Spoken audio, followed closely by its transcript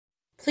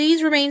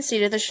Please remain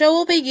seated. The show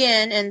will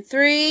begin in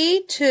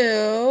 3,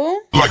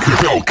 2... Like a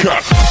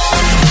Hellcat!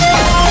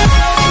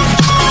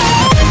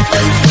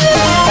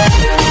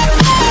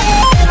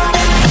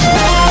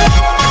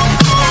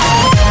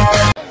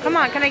 Come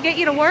on, can I get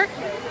you to work?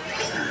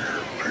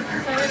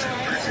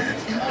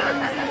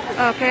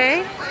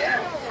 Okay.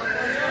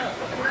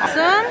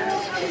 Awesome.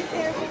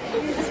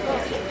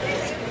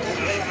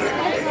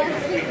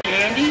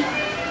 Andy,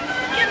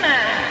 come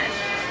on.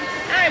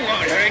 I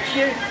won't hurt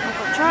you.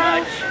 Uncle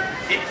Charles.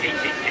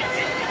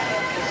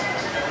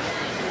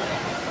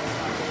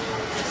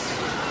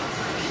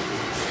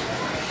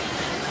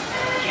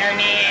 Come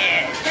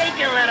here. Take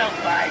a little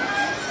bite.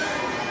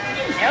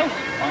 You know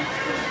you want to.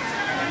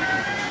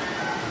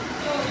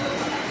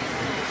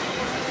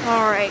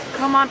 Alright,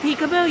 come on,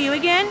 Peekaboo, you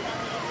again?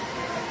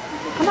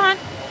 Come on.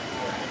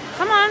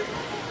 Come on.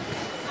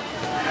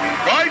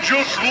 I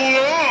just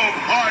love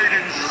hide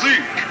and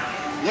seek.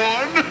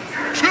 1,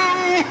 2,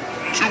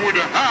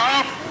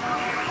 2.5.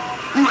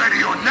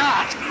 Ready or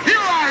not, here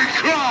I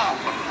come!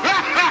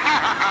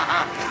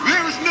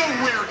 There's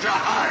nowhere to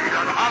hide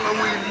on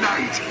Halloween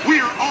night.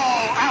 We're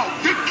all out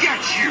to get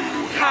you.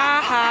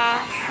 Ha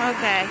ha.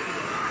 Okay.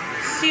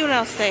 See what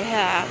else they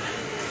have.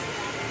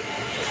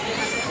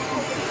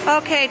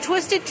 Okay,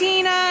 Twisted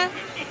Tina.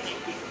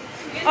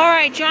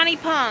 Alright, Johnny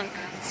Punk.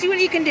 See what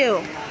you can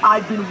do.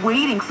 I've been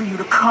waiting for you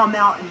to come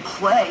out and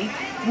play.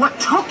 What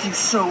took you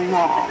so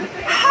long?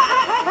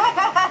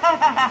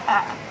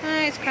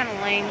 It's kind of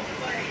lame.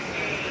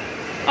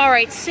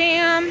 Alright,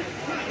 Sam.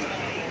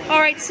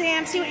 Alright,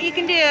 Sam, see what you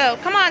can do.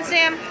 Come on,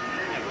 Sam.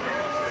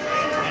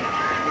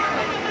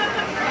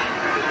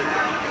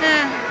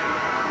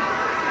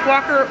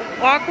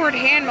 Awkward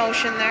hand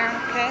motion there,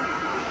 okay.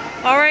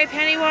 Alright,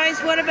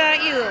 Pennywise, what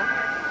about you?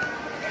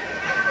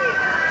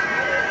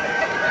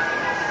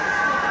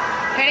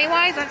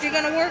 Pennywise, aren't you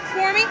gonna work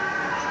for me?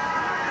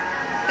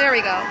 There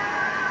we go.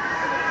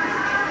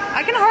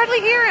 I can hardly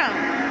hear him.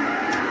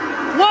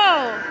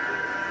 Whoa!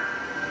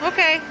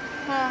 Okay,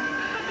 well.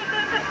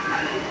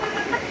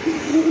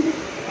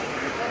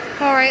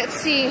 Alright, let's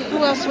see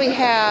who else we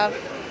have.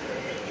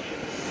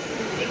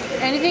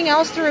 Anything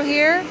else through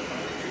here?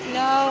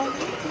 No.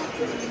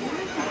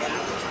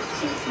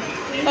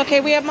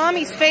 Okay, we have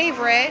Mommy's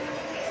favorite.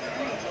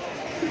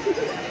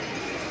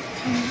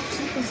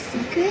 Keep a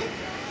secret?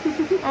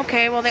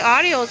 Okay, well the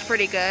audio is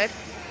pretty good.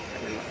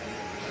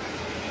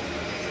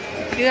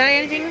 You got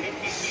anything?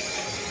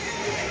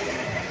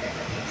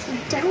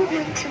 I don't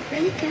want to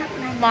wake up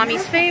my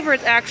Mommy's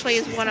favorite actually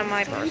is one of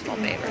my personal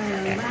favorites.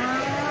 Okay.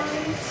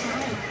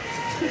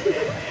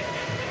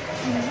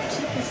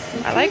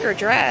 I like her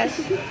dress.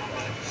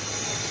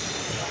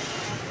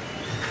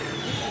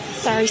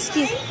 Sorry,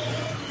 excuse me.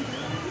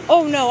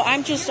 Oh no,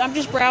 I'm just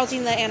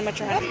browsing the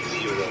animatronic.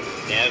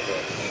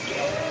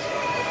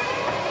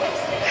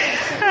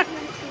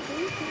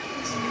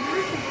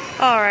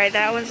 Alright,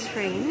 that one's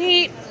pretty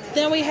neat.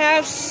 Then we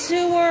have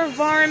Sewer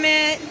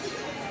Varmint.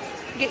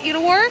 Get you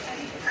to work?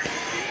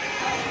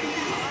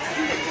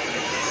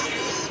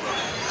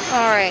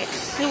 Alright,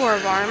 Sewer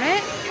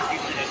Varmint.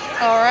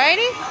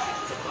 Alrighty.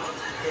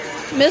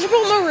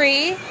 Miserable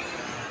Marie.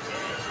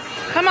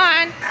 Come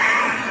on.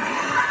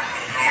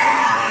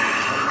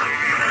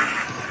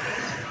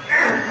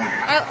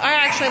 I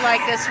actually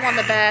like this one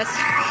the best.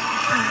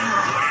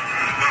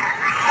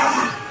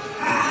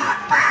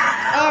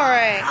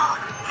 Alright.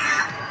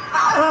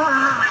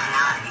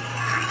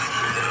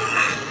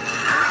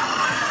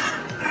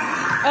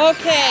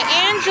 Okay,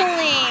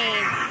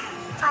 Angeline.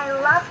 I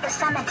love the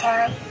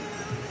cemetery,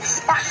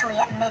 especially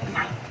at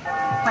midnight,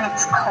 when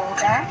it's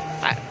colder,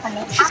 when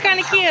the She's kind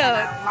of cute.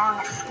 are long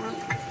asleep,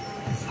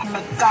 and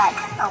the dead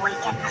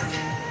awaken.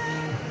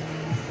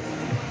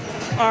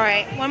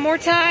 Alright, one more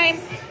time.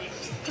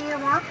 Do you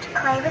want to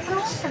play with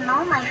me and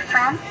all my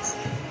friends?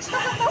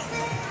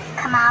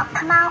 Come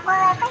out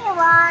wherever you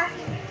are.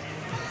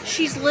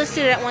 She's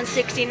listed at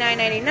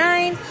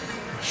 $169.99.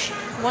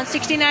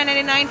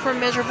 $169.99 for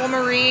Miserable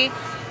Marie.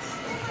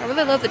 I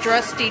really love the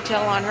dress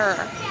detail on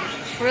her.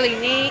 Really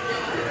neat.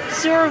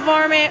 Sewer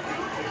Varmint,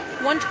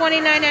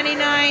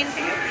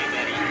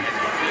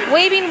 $129.99.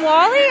 Waving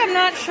Wally? I'm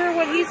not sure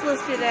what he's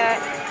listed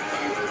at.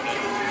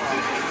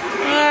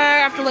 I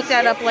have to look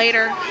that up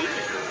later.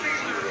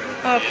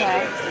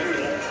 Okay.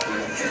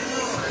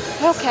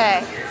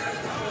 Okay.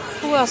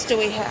 Who else do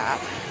we have?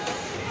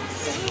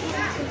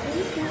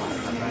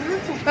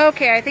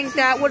 Okay, I think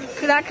that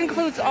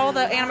concludes all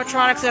the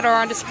animatronics that are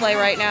on display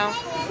right now.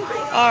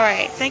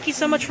 Alright, thank you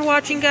so much for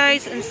watching,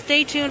 guys, and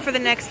stay tuned for the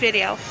next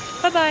video.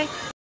 Bye-bye.